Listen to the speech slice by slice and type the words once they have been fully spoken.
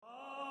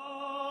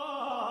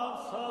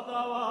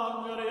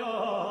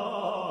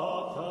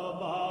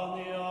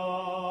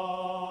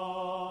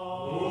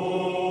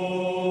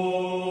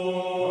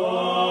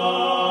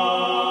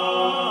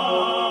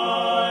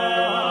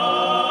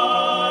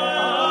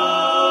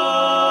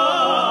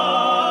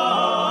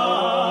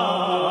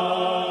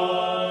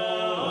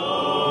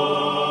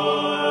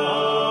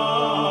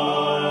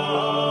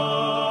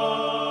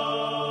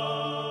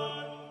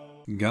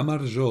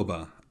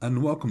Gamarjoba,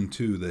 and welcome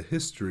to the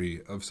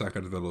History of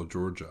Sakartvelo,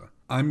 Georgia.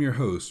 I'm your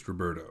host,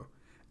 Roberto,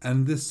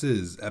 and this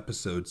is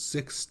episode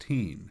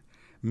 16,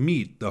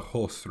 Meet the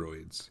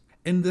Chosroids.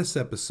 In this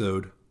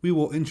episode, we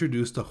will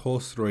introduce the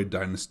Chosroid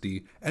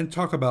dynasty and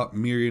talk about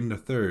Mirian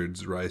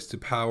III's rise to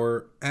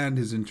power and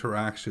his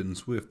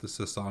interactions with the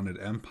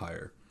Sassanid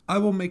Empire. I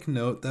will make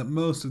note that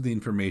most of the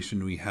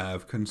information we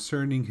have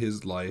concerning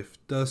his life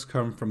does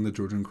come from the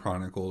Georgian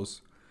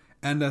Chronicles,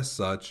 and as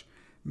such,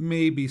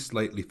 may be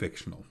slightly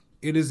fictional.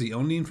 It is the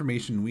only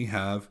information we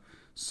have,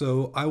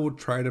 so I will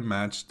try to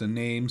match the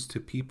names to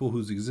people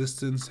whose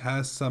existence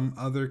has some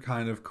other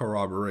kind of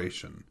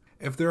corroboration.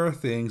 If there are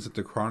things that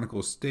the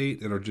Chronicles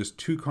state that are just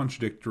too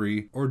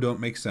contradictory or don't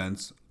make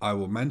sense, I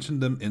will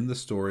mention them in the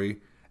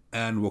story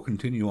and will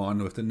continue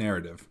on with the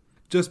narrative.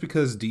 Just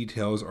because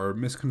details are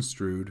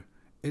misconstrued,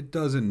 it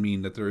doesn't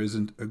mean that there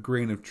isn't a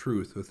grain of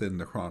truth within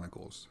the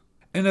Chronicles.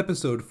 In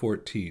episode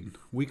 14,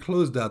 we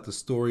closed out the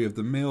story of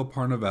the male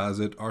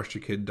Parnavazid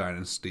Arshakid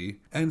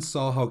dynasty and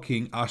saw how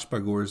King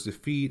Ashpagor's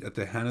defeat at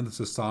the hand of the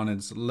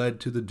Sassanids led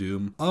to the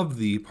doom of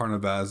the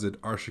Parnavazid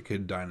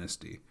Arshakid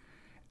dynasty.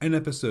 In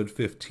episode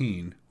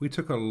 15, we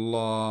took a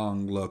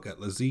long look at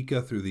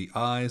Lazica through the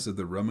eyes of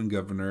the Roman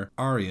governor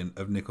Arian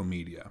of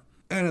Nicomedia,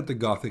 and at the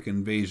Gothic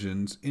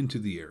invasions into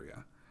the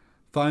area.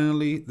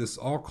 Finally, this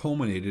all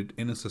culminated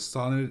in a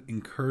Sassanid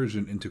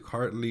incursion into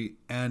Kartli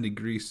and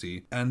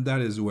Igrisi, and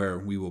that is where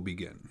we will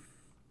begin.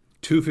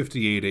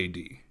 258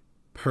 AD,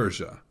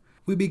 Persia.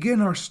 We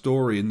begin our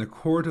story in the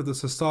court of the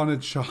Sassanid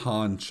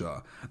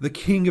Shahanshah, the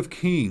king of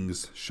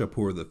kings,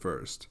 Shapur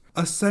I.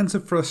 A sense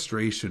of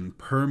frustration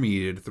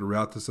permeated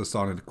throughout the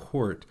Sassanid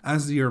court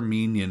as the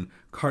Armenian,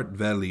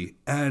 Kartveli,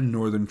 and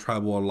Northern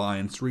Tribal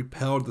Alliance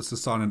repelled the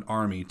Sassanid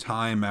army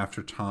time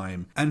after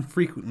time and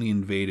frequently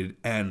invaded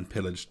and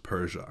pillaged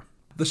Persia.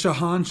 The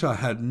Shahanshah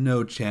had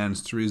no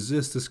chance to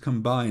resist this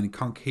combined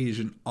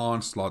Caucasian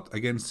onslaught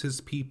against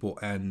his people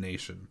and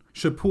nation.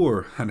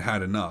 Shapur had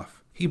had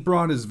enough. He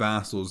brought his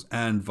vassals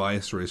and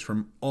viceroys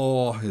from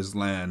all his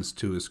lands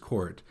to his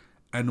court,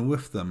 and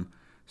with them,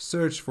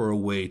 searched for a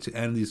way to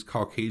end these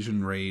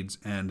Caucasian raids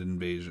and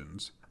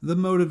invasions. The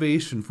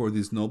motivation for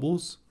these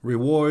nobles?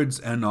 Rewards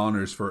and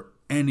honors for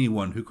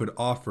anyone who could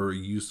offer a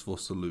useful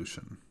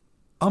solution.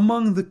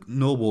 Among the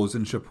nobles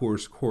in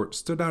Shapur's court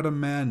stood out a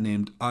man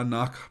named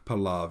Anak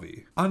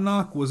Pahlavi.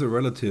 Anak was a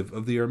relative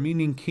of the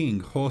Armenian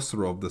king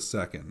Chosrov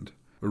II.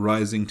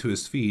 Rising to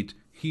his feet,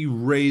 he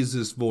raised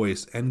his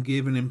voice and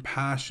gave an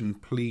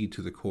impassioned plea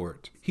to the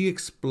court. He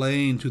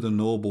explained to the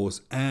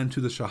nobles and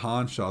to the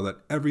Shahanshah that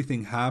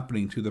everything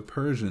happening to the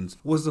Persians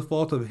was the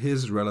fault of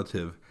his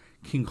relative,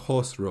 King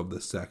Chosrov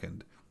II.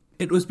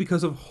 It was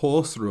because of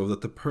Chosrov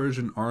that the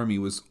Persian army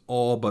was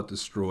all but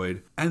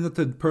destroyed, and that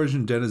the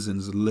Persian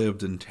denizens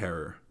lived in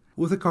terror.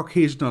 With the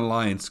Caucasian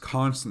alliance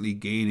constantly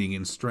gaining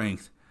in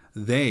strength,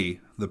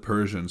 they, the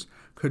Persians,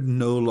 could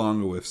no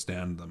longer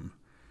withstand them.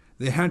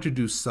 They had to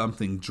do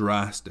something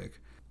drastic,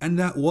 and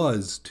that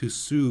was to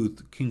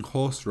soothe King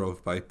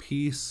Chosrov by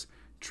peace,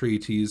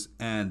 treaties,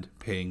 and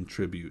paying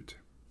tribute.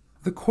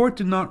 The court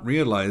did not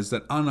realize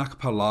that Anak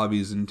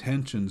Pahlavi's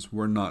intentions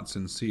were not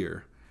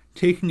sincere.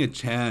 Taking a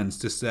chance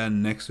to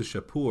stand next to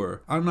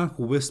Shapur, Anak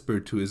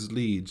whispered to his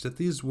liege that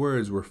these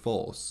words were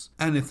false,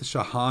 and if the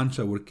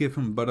Shahanshah would give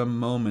him but a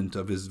moment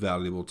of his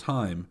valuable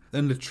time,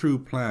 then the true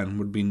plan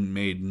would be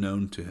made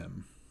known to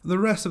him. The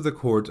rest of the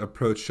court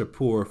approached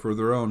Shapur for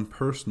their own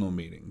personal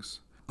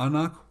meetings.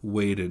 Anak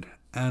waited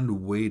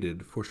and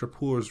waited for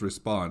Shapur's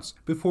response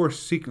before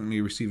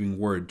secretly receiving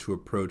word to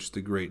approach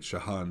the great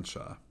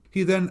Shahanshah.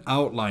 He then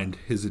outlined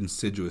his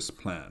insidious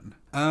plan.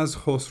 As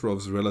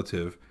Khosrov's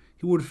relative,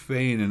 he would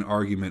feign an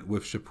argument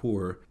with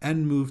Shapur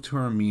and move to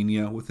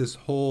Armenia with his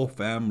whole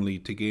family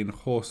to gain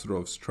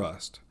Khosrov's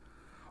trust.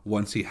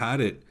 Once he had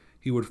it,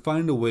 he would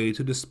find a way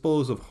to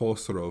dispose of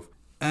Khosrov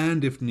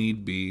and, if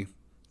need be,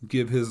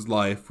 give his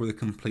life for the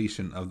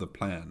completion of the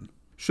plan.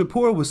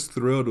 Shapur was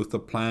thrilled with the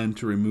plan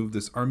to remove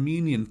this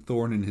Armenian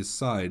thorn in his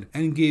side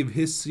and gave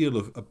his seal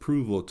of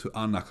approval to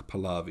Anak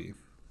Pahlavi.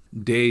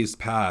 Days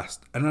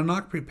passed, and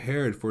Anak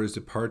prepared for his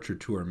departure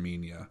to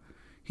Armenia.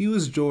 He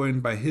was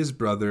joined by his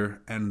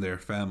brother and their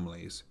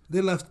families. They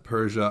left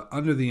Persia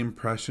under the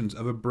impressions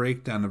of a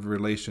breakdown of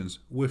relations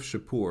with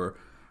Shapur,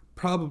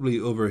 probably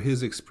over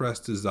his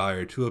expressed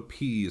desire to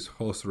appease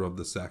Khosrov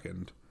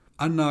II.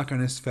 Anak and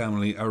his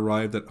family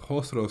arrived at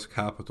Khosrov's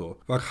capital,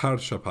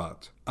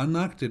 Vakharshapat.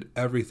 Anak did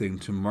everything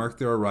to mark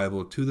their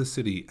arrival to the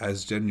city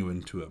as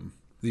genuine to him.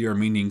 The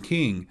Armenian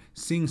king,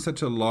 seeing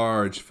such a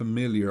large,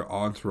 familiar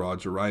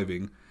entourage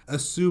arriving,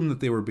 assumed that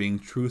they were being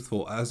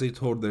truthful as they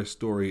told their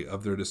story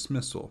of their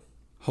dismissal.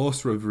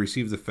 Chosroid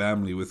received the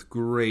family with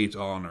great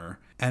honor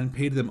and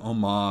paid them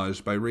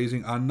homage by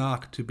raising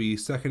Anak to be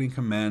second in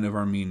command of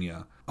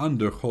Armenia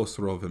under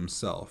Chosroid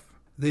himself.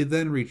 They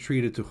then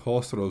retreated to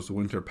Chosroid's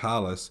winter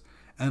palace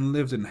and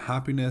lived in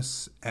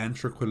happiness and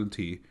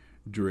tranquility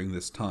during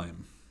this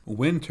time.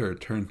 Winter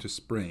turned to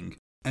spring,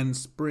 and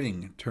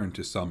spring turned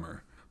to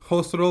summer.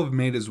 Chosroid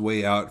made his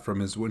way out from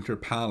his winter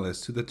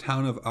palace to the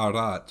town of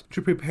Arat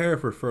to prepare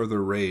for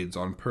further raids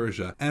on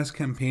Persia as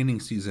campaigning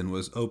season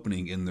was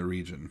opening in the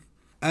region.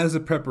 As the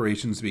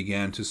preparations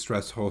began to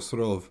stress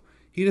Chosroid,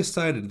 he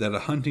decided that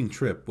a hunting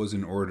trip was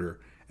in order,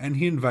 and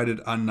he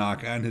invited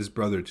Anak and his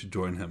brother to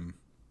join him.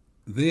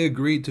 They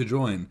agreed to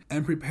join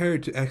and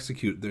prepared to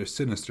execute their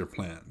sinister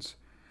plans.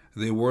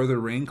 They wore their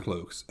rain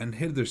cloaks and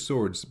hid their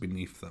swords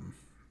beneath them.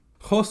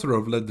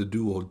 Chosroid led the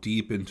duo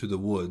deep into the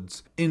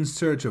woods in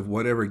search of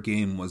whatever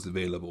game was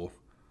available.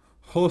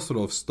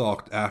 Chosroid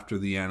stalked after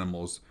the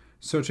animals,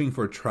 searching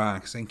for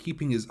tracks and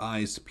keeping his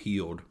eyes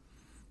peeled.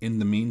 In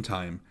the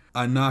meantime,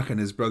 Anak and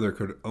his brother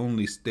could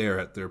only stare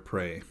at their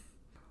prey.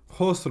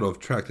 Chosroid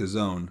tracked his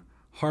own,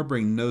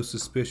 harboring no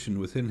suspicion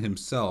within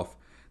himself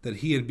that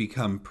he had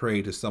become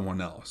prey to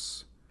someone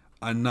else.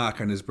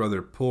 Anak and his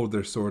brother pulled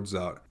their swords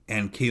out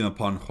and came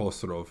upon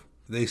Chosroid.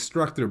 They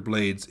struck their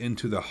blades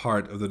into the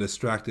heart of the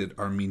distracted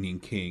Armenian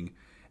king,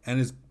 and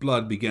his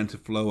blood began to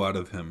flow out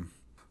of him.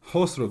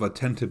 Chosroid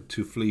attempted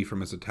to flee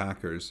from his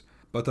attackers,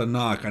 but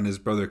Anak and his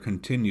brother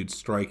continued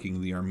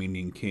striking the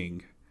Armenian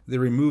king. They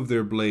removed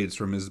their blades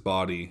from his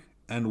body,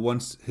 and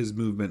once his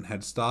movement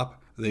had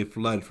stopped, they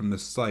fled from the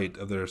site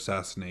of their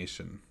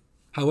assassination.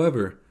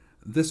 However,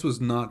 this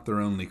was not their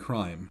only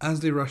crime. As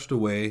they rushed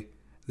away,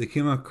 they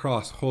came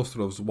across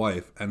Chosroid's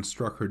wife and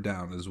struck her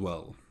down as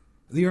well.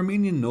 The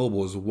Armenian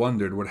nobles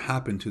wondered what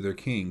happened to their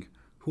king,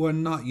 who had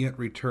not yet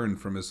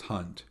returned from his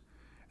hunt.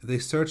 They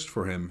searched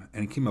for him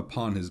and came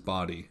upon his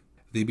body.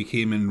 They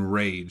became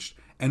enraged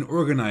and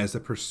organized a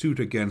pursuit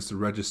against the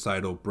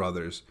regicidal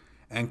brothers,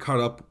 and caught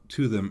up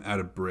to them at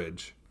a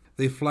bridge.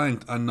 They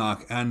flanked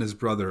Anak and his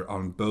brother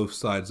on both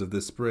sides of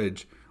this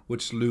bridge,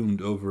 which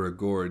loomed over a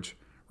gorge,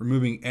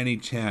 removing any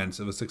chance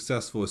of a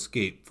successful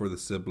escape for the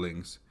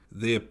siblings.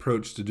 They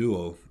approached the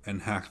duo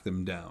and hacked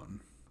them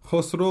down.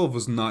 Chosroid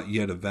was not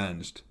yet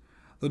avenged.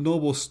 The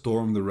nobles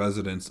stormed the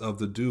residence of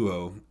the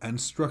duo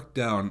and struck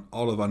down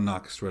all of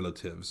Anak's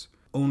relatives.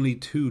 Only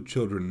 2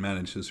 children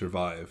managed to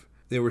survive.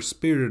 They were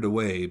spirited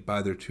away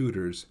by their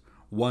tutors,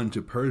 one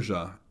to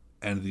Persia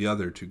and the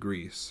other to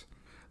Greece.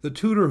 The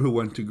tutor who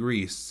went to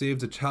Greece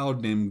saved a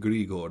child named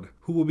Grigor,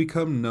 who will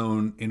become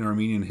known in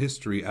Armenian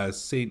history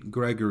as Saint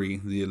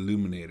Gregory the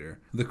Illuminator,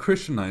 the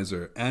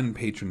Christianizer and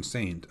patron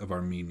saint of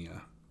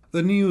Armenia.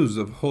 The news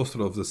of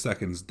Chosroid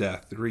II's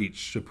death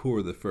reached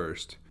Shapur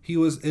I. He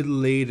was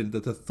elated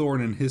that the thorn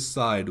in his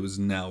side was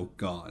now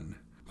gone.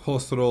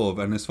 Chosroid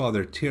and his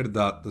father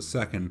Tirdat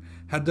II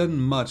had done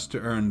much to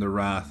earn the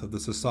wrath of the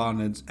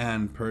Sassanids,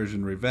 and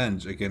Persian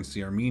revenge against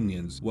the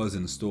Armenians was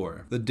in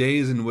store. The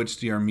days in which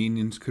the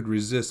Armenians could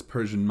resist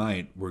Persian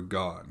might were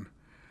gone.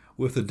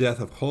 With the death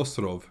of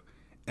Chosroid,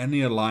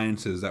 any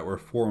alliances that were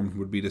formed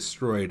would be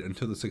destroyed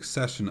until the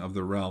succession of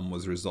the realm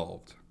was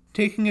resolved.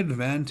 Taking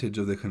advantage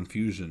of the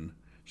confusion,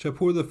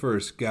 Shapur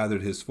I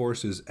gathered his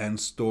forces and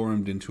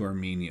stormed into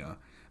Armenia,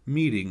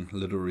 meeting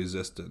little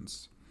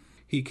resistance.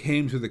 He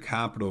came to the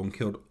capital and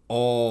killed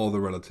all the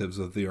relatives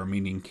of the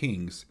Armenian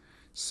kings,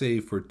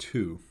 save for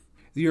 2.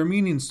 The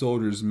Armenian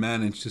soldiers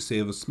managed to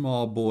save a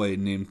small boy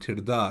named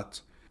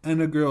Tirdat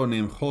and a girl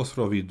named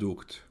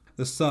Chosroids,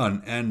 the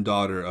son and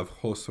daughter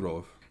of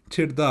Chosroid.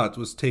 Tirdat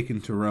was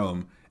taken to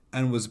Rome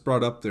and was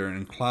brought up there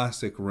in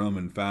classic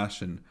Roman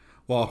fashion,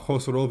 while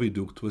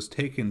Chosroids was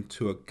taken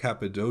to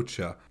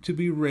Cappadocia to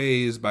be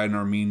raised by an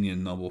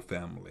Armenian noble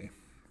family.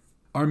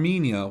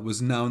 Armenia was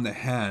now in the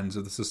hands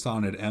of the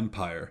Sassanid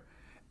Empire,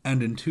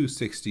 and in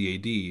 260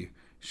 AD,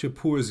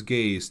 Shapur's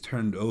gaze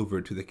turned over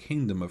to the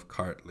kingdom of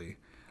Kartli,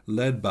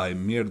 led by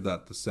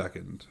Mirdat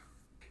II.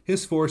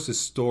 His forces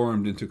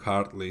stormed into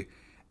Kartli,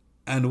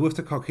 and with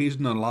the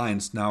Caucasian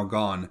alliance now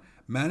gone,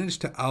 managed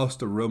to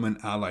oust a Roman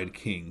allied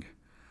king.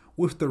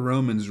 With the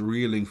Romans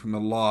reeling from the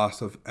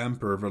loss of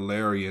Emperor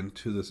Valerian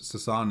to the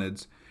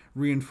Sassanids,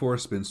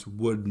 reinforcements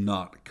would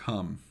not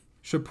come.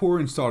 Shapur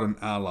installed an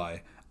ally,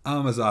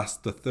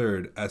 Amazasp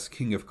III, as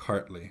king of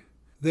Kartli.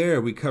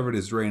 There we covered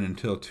his reign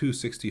until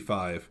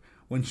 265,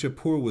 when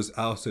Shapur was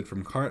ousted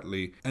from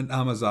Kartli and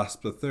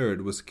Amazasp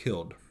III was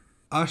killed.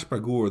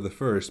 Ashpagur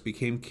I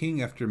became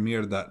king after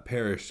Mirdat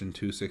perished in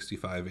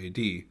 265 AD,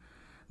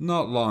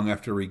 not long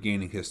after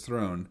regaining his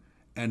throne,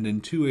 and in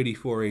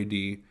 284 AD,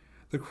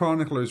 the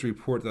chroniclers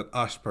report that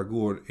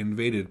Ashpagur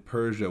invaded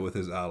Persia with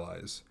his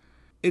allies.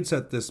 It's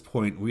at this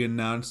point we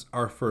announce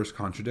our first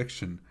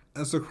contradiction,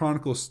 as the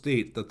chronicles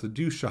state that the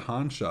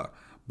Shahanshah,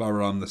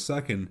 Bahram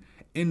II,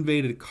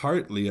 invaded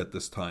Kartli at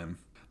this time.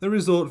 The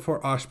result for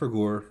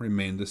Ashpagur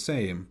remained the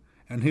same,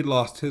 and he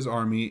lost his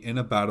army in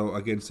a battle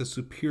against a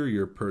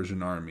superior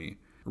Persian army.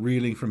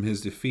 Reeling from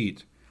his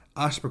defeat,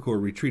 Ashpagur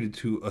retreated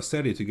to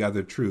Osseti to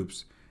gather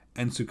troops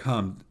and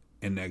succumbed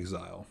in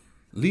exile.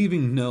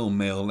 Leaving no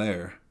male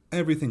heir,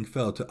 everything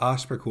fell to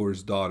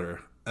Ashpakor's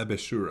daughter,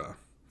 Abeshura.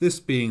 This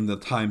being the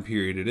time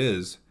period it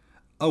is,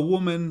 a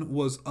woman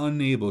was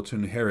unable to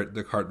inherit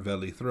the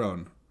Kartveli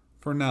throne,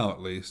 for now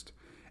at least,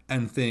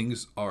 and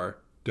things are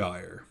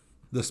dire.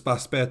 The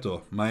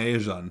Spaspeto,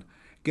 Maejan,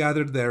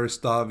 gathered the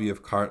Aristavi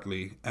of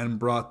Kartli and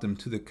brought them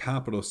to the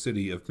capital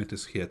city of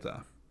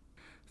Mitisketa.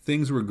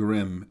 Things were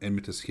grim in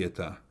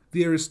Mitisketa.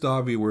 The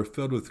Aristavi were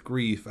filled with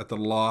grief at the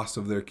loss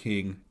of their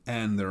king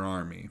and their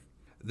army.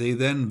 They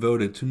then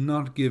voted to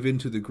not give in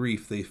to the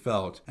grief they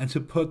felt and to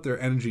put their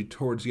energy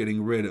towards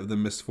getting rid of the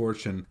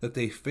misfortune that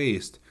they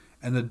faced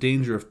and the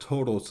danger of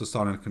total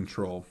Sassanid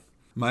control.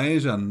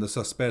 Maejan the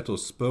Spaspeto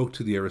spoke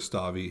to the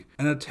Aristavi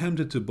and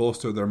attempted to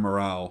bolster their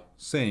morale,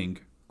 saying,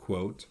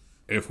 quote,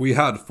 "If we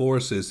had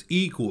forces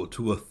equal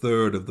to a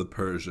third of the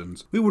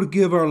Persians, we would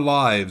give our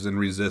lives and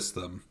resist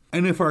them.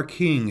 And if our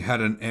king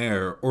had an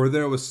heir, or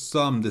there was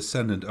some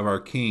descendant of our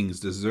kings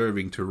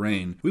deserving to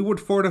reign, we would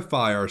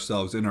fortify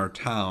ourselves in our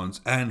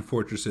towns and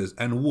fortresses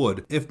and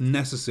would, if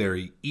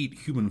necessary,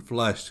 eat human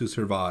flesh to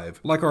survive,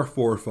 like our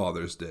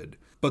forefathers did.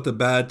 But the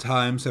bad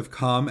times have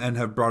come and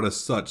have brought us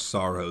such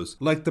sorrows,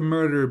 like the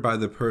murder by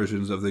the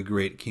Persians of the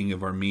great king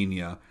of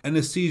Armenia, and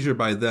the seizure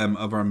by them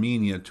of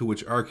Armenia to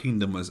which our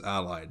kingdom was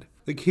allied.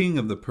 The king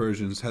of the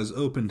Persians has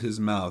opened his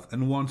mouth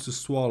and wants to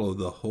swallow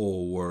the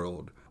whole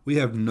world. We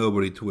have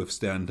nobody to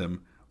withstand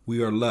him.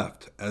 We are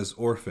left as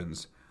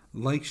orphans,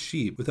 like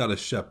sheep without a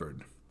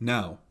shepherd.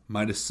 Now,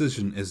 my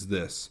decision is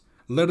this.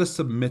 Let us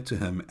submit to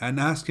him and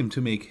ask him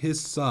to make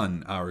his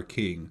son our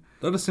king.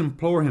 Let us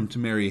implore him to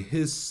marry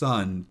his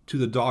son to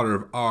the daughter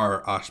of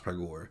our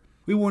Ashpagor.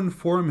 We will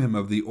inform him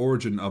of the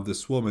origin of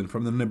this woman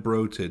from the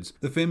Nebrotids,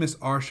 the famous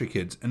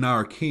Arshakids, and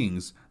our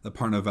kings, the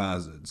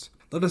Parnavazids.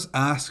 Let us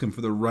ask him for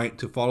the right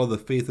to follow the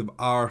faith of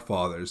our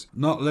fathers,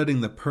 not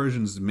letting the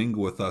Persians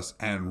mingle with us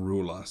and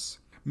rule us.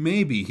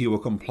 Maybe he will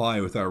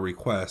comply with our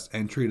request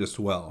and treat us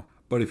well.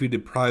 But if he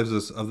deprives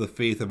us of the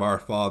faith of our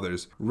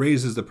fathers,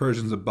 raises the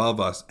Persians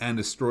above us, and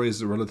destroys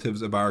the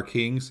relatives of our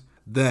kings,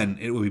 then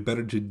it will be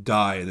better to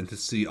die than to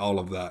see all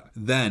of that.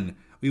 Then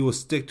we will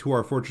stick to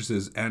our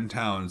fortresses and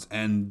towns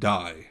and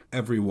die,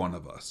 every one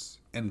of us."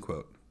 End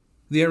quote.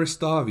 The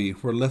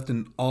Aristavi were left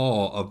in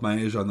awe of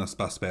Maejan the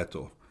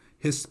Spaspeto.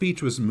 His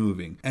speech was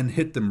moving and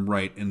hit them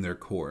right in their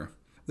core.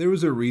 There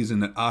was a reason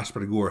that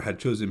Ashpagor had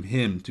chosen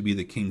him to be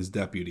the king's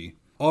deputy.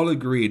 All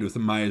agreed with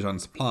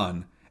Maejan's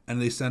plan,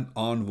 and they sent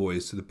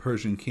envoys to the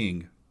Persian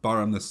king,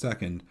 Bahram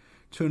II,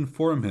 to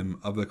inform him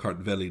of the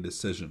Kartveli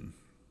decision.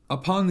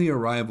 Upon the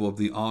arrival of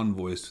the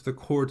envoys to the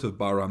court of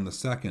Bahram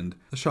II,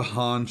 the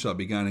Shahanshah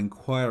began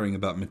inquiring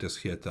about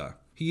Mitisketa.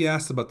 He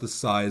asked about the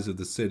size of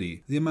the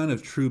city, the amount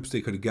of troops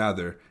they could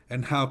gather,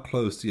 and how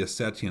close the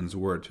Ossetians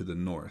were to the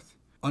north.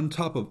 On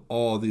top of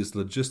all these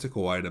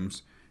logistical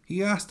items,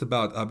 he asked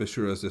about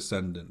Abeshura's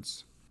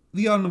descendants.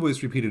 The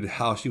envoys repeated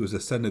how she was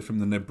descended from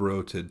the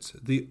Nebrotids,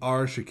 the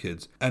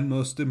Arshakids, and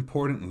most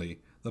importantly,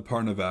 the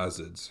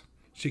Parnavazids.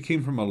 She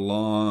came from a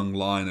long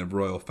line of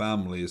royal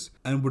families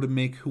and would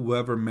make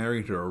whoever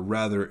married her a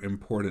rather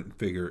important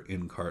figure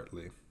in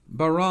Kartli.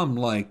 Bahram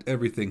liked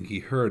everything he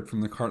heard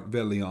from the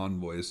Kartveli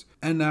envoys,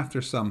 and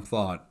after some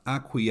thought,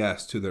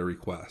 acquiesced to their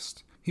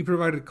request. He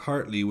provided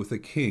Kartli with a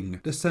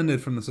king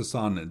descended from the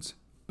Sassanids,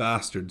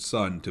 bastard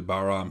son to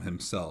Bahram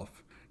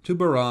himself. To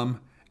Bahram,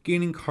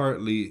 gaining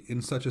Kartli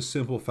in such a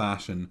simple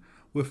fashion,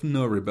 with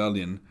no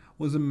rebellion,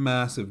 was a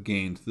massive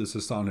gain to the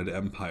Sassanid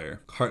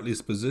Empire.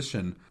 Kartli's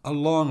position,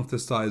 along with the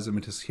size of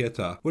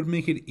Mitisketa, would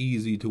make it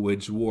easy to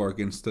wage war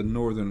against the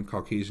northern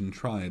Caucasian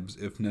tribes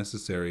if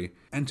necessary,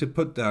 and to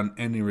put down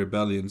any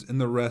rebellions in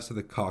the rest of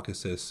the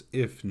Caucasus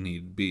if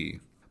need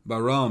be.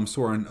 Bahram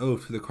swore an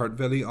oath to the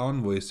Kartveli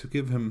envoys to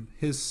give him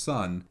his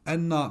son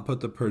and not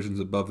put the Persians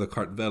above the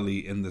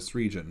Kartveli in this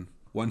region.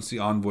 Once the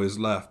envoys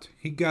left,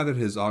 he gathered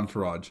his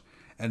entourage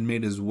and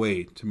made his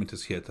way to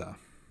Mitisketa.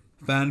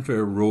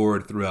 Fanfare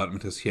roared throughout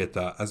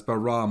Mitisketa as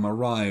Bahram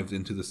arrived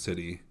into the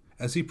city.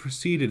 As he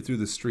proceeded through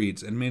the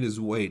streets and made his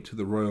way to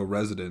the royal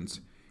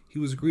residence, he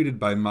was greeted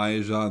by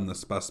Maejan the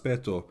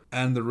Spaspeto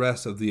and the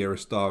rest of the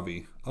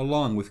Aristavi,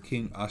 along with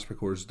King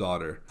Ashpakor's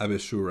daughter,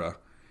 Abeshura,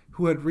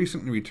 who had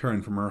recently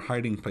returned from her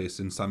hiding place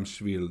in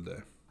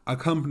Samshvilde.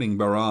 Accompanying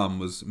Bahram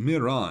was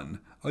Miran,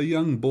 a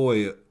young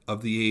boy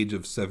of the age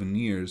of 7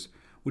 years,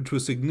 which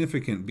was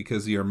significant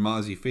because the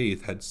Armazi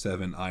faith had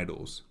 7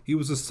 idols. He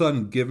was a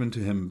son given to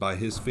him by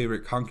his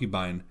favorite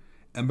concubine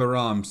and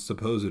Bahram's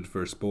supposed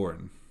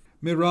firstborn.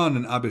 Miran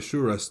and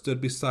Abeshura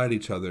stood beside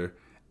each other,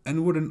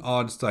 and what an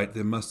odd sight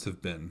they must have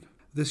been.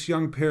 This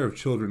young pair of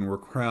children were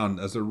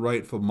crowned as the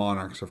rightful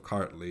monarchs of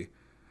Kartli.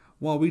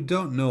 While we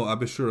don't know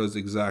Abeshura's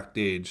exact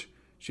age,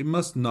 she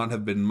must not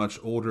have been much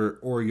older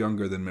or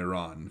younger than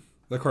Miran.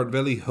 The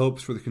Kartveli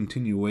hopes for the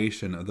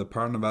continuation of the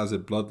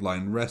Parnavazid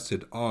bloodline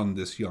rested on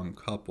this young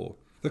couple.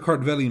 The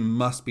Kartveli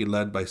must be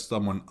led by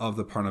someone of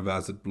the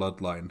Parnavazid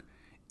bloodline,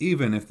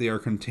 even if they are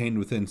contained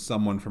within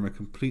someone from a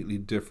completely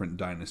different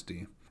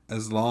dynasty.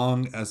 As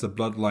long as the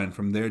bloodline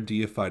from their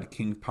deified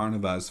King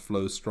Parnavaz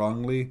flows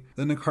strongly,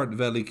 then the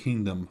Kartveli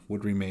kingdom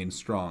would remain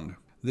strong.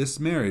 This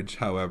marriage,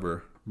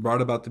 however,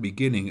 brought about the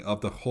beginning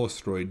of the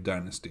Chosroid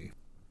dynasty.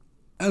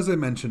 As I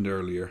mentioned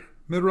earlier,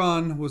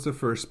 Miran was the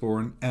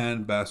firstborn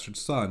and bastard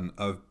son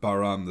of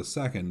Bahram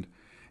II,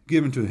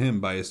 given to him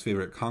by his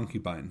favorite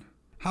concubine.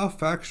 How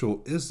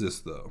factual is this,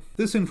 though?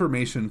 This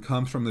information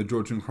comes from the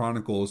Georgian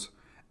Chronicles,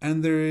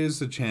 and there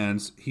is a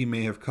chance he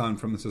may have come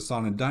from the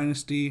Sassanid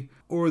dynasty,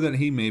 or that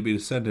he may be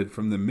descended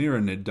from the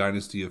Miranid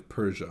dynasty of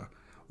Persia,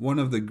 one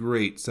of the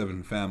great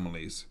 7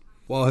 families.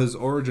 While his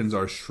origins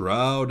are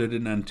shrouded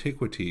in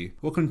antiquity,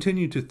 we'll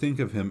continue to think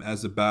of him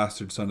as the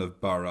bastard son of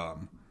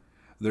Bahram.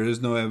 There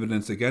is no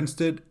evidence against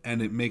it,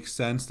 and it makes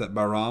sense that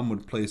Bahram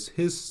would place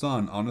his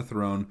son on a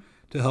throne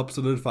to help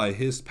solidify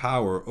his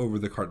power over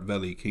the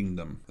Kartveli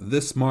kingdom.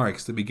 This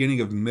marks the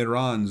beginning of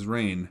Miran's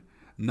reign,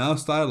 now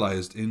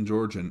stylized in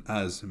Georgian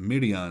as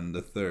Mirian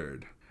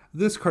III.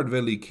 This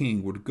Kartveli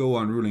king would go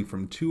on ruling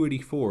from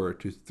 284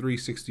 to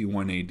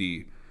 361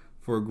 AD,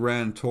 for a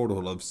grand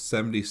total of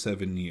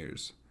 77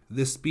 years.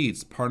 This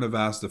beats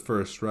Parnavas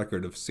I's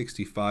record of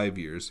 65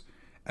 years,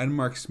 and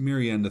marks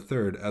Mirian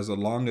III as the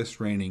longest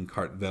reigning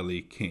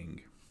Kartveli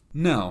king.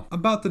 Now,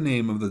 about the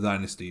name of the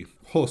dynasty,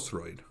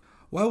 Chosroid.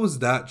 Why was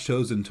that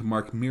chosen to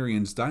mark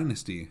Mirian's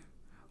dynasty?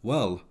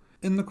 Well,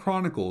 in the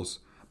Chronicles,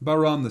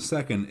 Bahram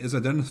II is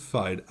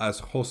identified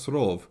as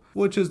Chosrov,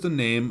 which is the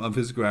name of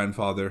his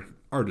grandfather,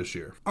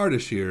 Ardashir.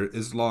 Ardashir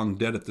is long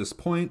dead at this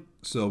point,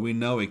 so we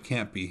know it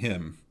can't be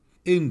him.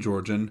 In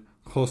Georgian,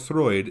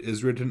 Chosroid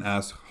is written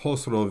as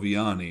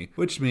Chosroviani,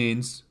 which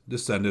means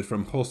descended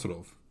from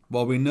Chosrov.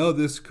 While we know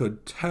this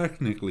could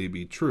technically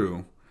be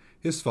true,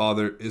 his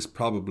father is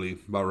probably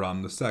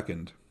Bahram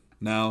II.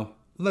 Now,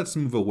 let's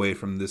move away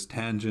from this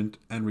tangent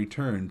and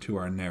return to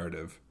our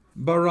narrative.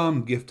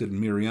 Bahram gifted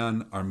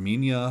Mirian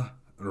Armenia,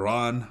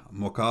 Ran,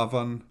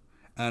 Mokavan,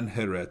 and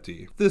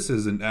Hereti. This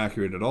isn't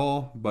accurate at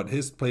all, but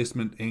his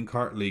placement in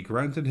Kartli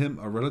granted him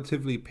a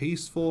relatively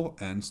peaceful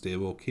and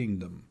stable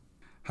kingdom.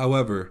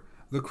 However,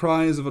 the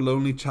cries of a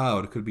lonely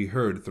child could be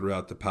heard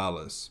throughout the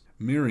palace.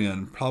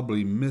 Mirian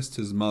probably missed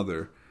his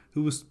mother,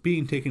 who was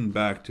being taken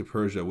back to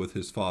Persia with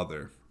his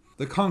father.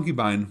 The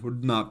concubine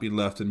would not be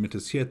left in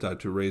Mitesieta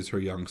to raise her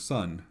young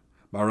son.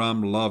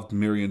 Bahram loved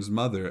Mirian's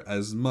mother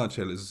as much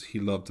as he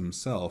loved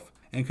himself,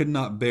 and could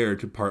not bear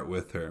to part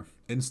with her.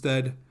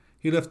 Instead,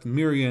 he left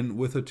Mirian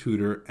with a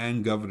tutor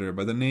and governor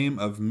by the name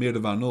of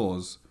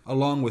Mirvanoz,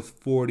 along with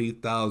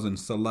 40,000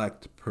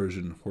 select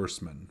Persian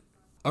horsemen.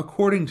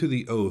 According to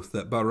the oath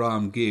that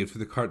Bahram gave to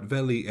the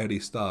Kartveli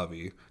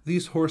Eristavi,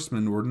 these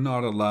horsemen were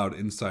not allowed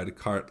inside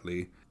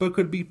Kartli, but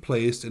could be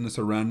placed in the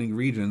surrounding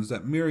regions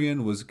that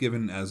Mirian was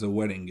given as a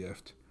wedding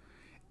gift.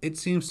 It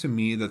seems to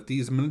me that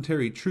these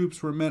military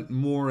troops were meant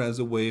more as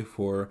a way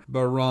for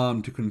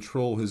Bahram to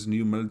control his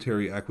new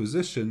military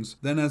acquisitions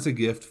than as a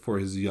gift for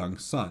his young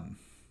son.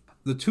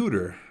 The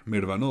tutor,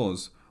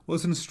 Mirvanoz,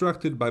 was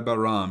instructed by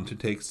Bahram to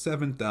take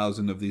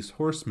 7,000 of these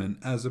horsemen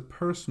as a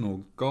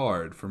personal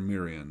guard for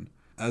Mirian.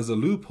 As a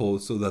loophole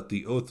so that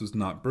the oath was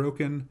not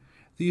broken,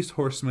 these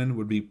horsemen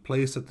would be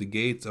placed at the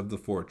gates of the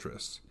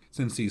fortress.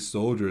 Since these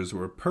soldiers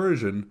were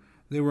Persian,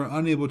 they were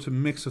unable to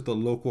mix with the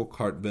local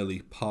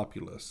Kartveli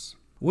populace.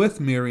 With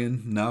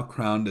Mirian now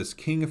crowned as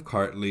king of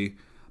Kartli,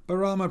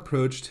 Bahram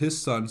approached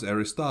his sons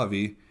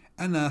Eristavi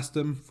and asked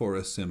them for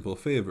a simple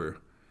favor.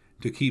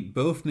 To keep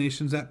both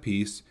nations at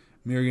peace,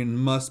 Mirian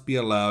must be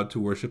allowed to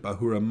worship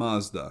Ahura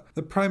Mazda,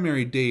 the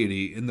primary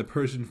deity in the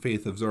Persian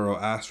faith of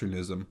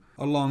Zoroastrianism,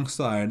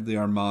 alongside the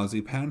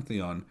Armazi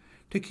pantheon,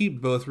 to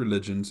keep both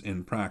religions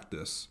in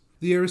practice.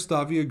 The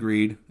Eristavi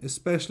agreed,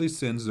 especially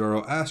since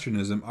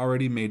Zoroastrianism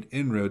already made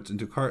inroads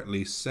into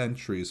Kartli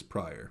centuries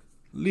prior.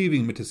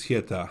 Leaving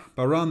Mitesieta,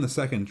 Bahram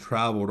II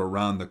traveled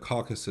around the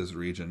Caucasus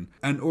region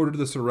and ordered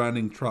the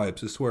surrounding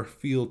tribes to swear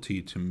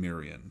fealty to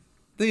Mirian.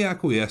 They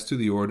acquiesced to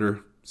the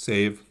order,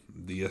 save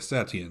the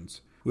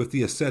Ossetians. With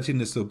the Ossetian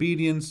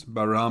disobedience,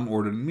 Bahram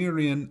ordered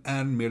Mirian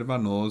and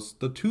Mirvanoz,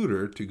 the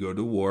tutor, to go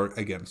to war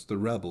against the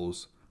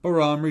rebels.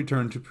 Bahram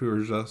returned to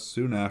Persia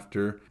soon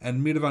after,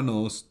 and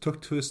Mirvanoz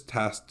took to his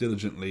task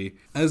diligently,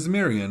 as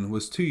Mirian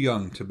was too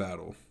young to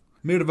battle.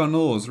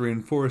 Mirvanoz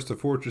reinforced the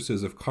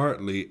fortresses of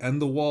Kartli and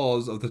the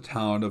walls of the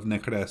town of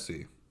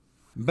Necresi.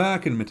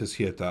 Back in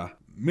Mitesieta,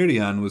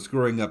 Mirian was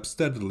growing up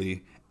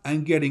steadily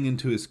and getting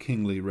into his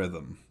kingly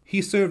rhythm.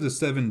 He served the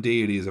 7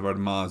 deities of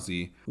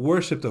Armazi,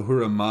 worshipped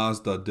Ahura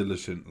Mazda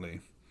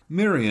diligently.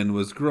 Mirian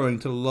was growing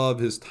to love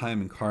his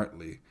time in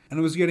Kartli,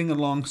 and was getting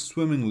along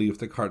swimmingly with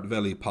the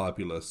Kartveli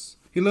populace.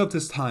 He loved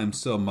his time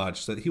so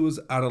much that he was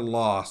at a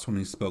loss when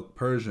he spoke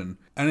Persian,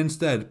 and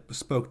instead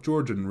spoke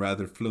Georgian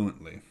rather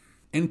fluently.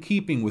 In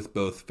keeping with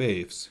both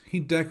faiths, he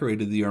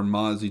decorated the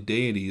Armazi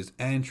deities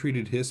and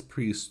treated his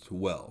priests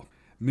well.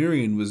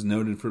 Mirian was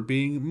noted for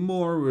being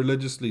more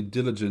religiously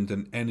diligent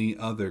than any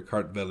other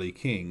Kartveli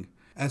king,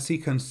 as he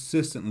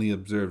consistently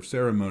observed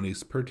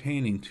ceremonies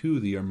pertaining to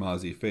the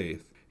Armazi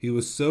faith. He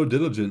was so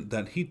diligent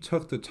that he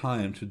took the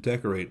time to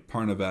decorate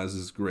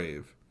Parnavas's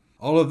grave.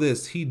 All of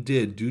this he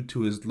did due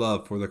to his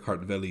love for the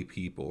Kartveli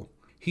people.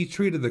 He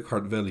treated the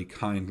Kartveli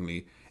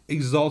kindly,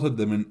 exalted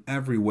them in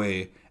every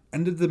way,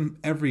 and did them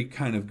every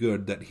kind of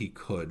good that he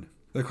could.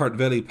 The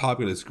Kartveli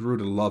populace grew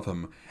to love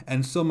him,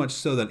 and so much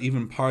so that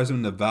even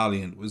Parziman the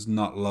Valiant was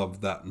not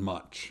loved that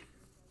much.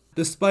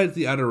 Despite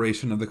the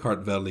adoration of the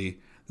Kartveli,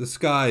 the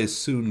skies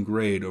soon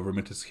grayed over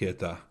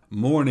Mitisketa.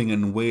 Mourning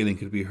and wailing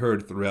could be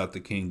heard throughout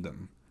the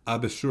kingdom.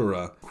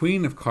 Abishura,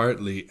 queen of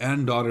Kartli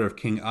and daughter of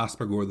King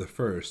Aspagor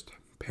I,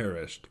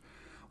 perished.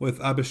 With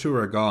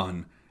Abishura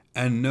gone,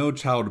 and no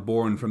child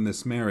born from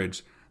this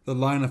marriage, the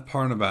line of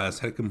Parnavaz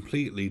had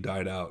completely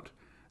died out.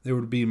 There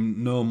would be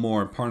no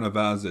more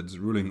Parnavazids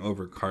ruling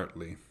over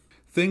Kartli.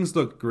 Things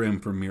looked grim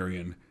for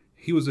Mirian.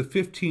 He was a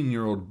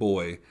 15-year-old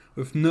boy,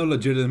 with no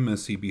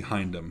legitimacy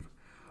behind him.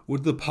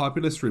 Would the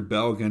populace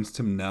rebel against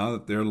him now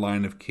that their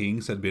line of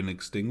kings had been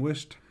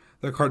extinguished?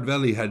 The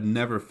Kartveli had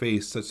never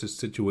faced such a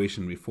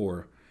situation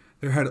before.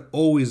 There had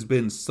always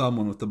been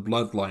someone with the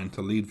bloodline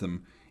to lead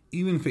them,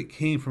 even if it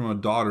came from a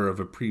daughter of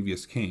a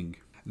previous king.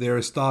 The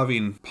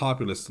Aristavian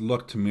populace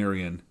looked to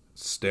Mirian,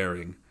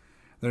 staring.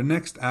 Their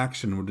next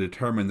action would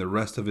determine the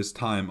rest of his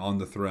time on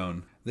the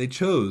throne. They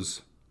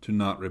chose to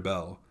not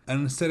rebel,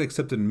 and instead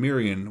accepted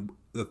Mirian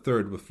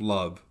III with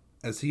love,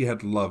 as he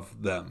had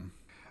loved them.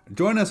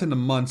 Join us in a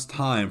month's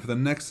time for the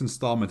next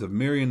installment of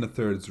Mirian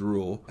III's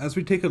rule, as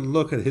we take a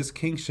look at his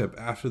kingship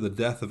after the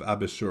death of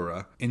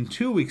Abishura. In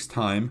 2 weeks'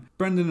 time,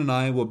 Brendan and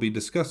I will be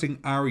discussing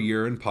our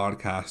year in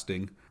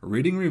podcasting,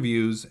 reading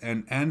reviews,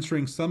 and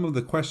answering some of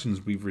the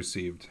questions we've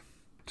received.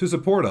 To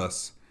support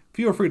us,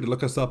 feel free to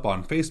look us up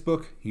on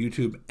Facebook,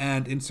 YouTube,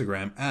 and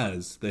Instagram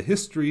as The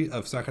History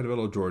of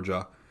Sacatvelo,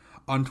 Georgia,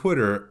 on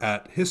Twitter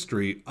at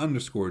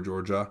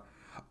history_Georgia,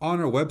 on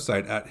our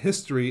website at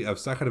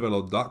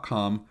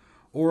historyofsacatvelo.com,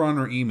 or on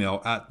our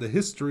email at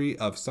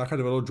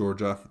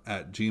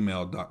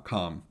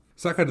thehistoryofsacatvelo@gmail.com.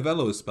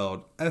 Sacatvelo is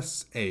spelled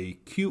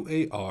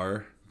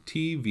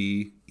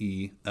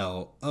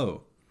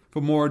Sakartvelo.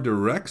 For more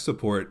direct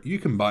support, you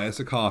can buy us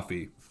a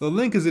coffee. The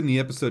link is in the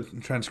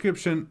episode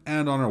transcription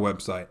and on our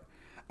website.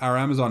 Our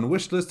Amazon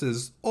wishlist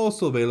is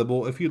also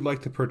available if you'd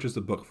like to purchase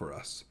a book for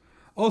us.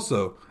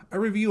 Also, a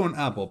review on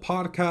Apple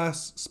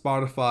Podcasts,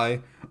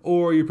 Spotify,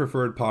 or your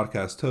preferred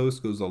podcast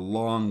host goes a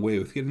long way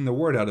with getting the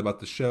word out about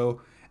the show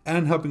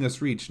and helping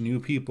us reach new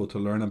people to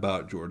learn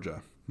about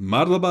Georgia.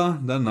 Marlaba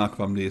da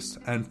Nakvamdis,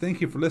 and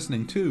thank you for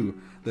listening to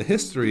The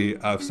History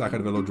of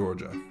Sacatvelo,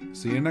 Georgia.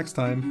 See you next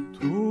time.